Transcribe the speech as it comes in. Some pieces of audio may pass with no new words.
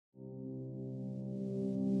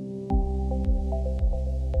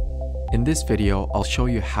In this video, I'll show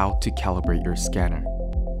you how to calibrate your scanner.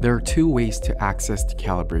 There are two ways to access the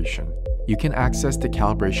calibration. You can access the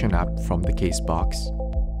calibration app from the case box,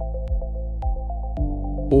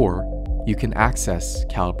 or you can access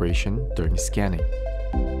calibration during scanning.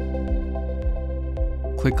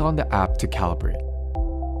 Click on the app to calibrate.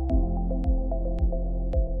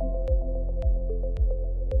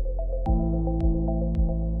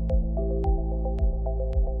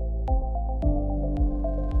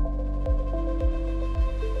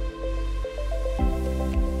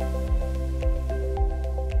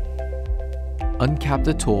 Uncap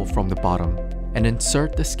the tool from the bottom and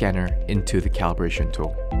insert the scanner into the calibration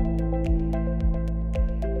tool.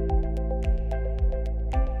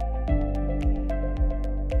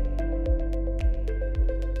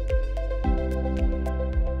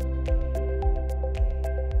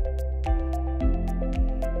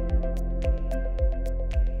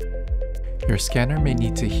 Your scanner may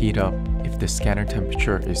need to heat up if the scanner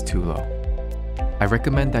temperature is too low. I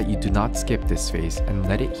recommend that you do not skip this phase and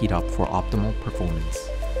let it heat up for optimal performance.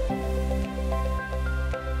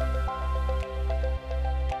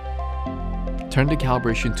 Turn the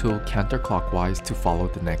calibration tool counterclockwise to follow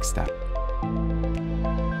the next step.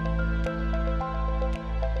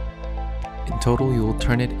 In total, you will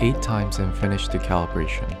turn it 8 times and finish the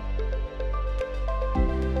calibration.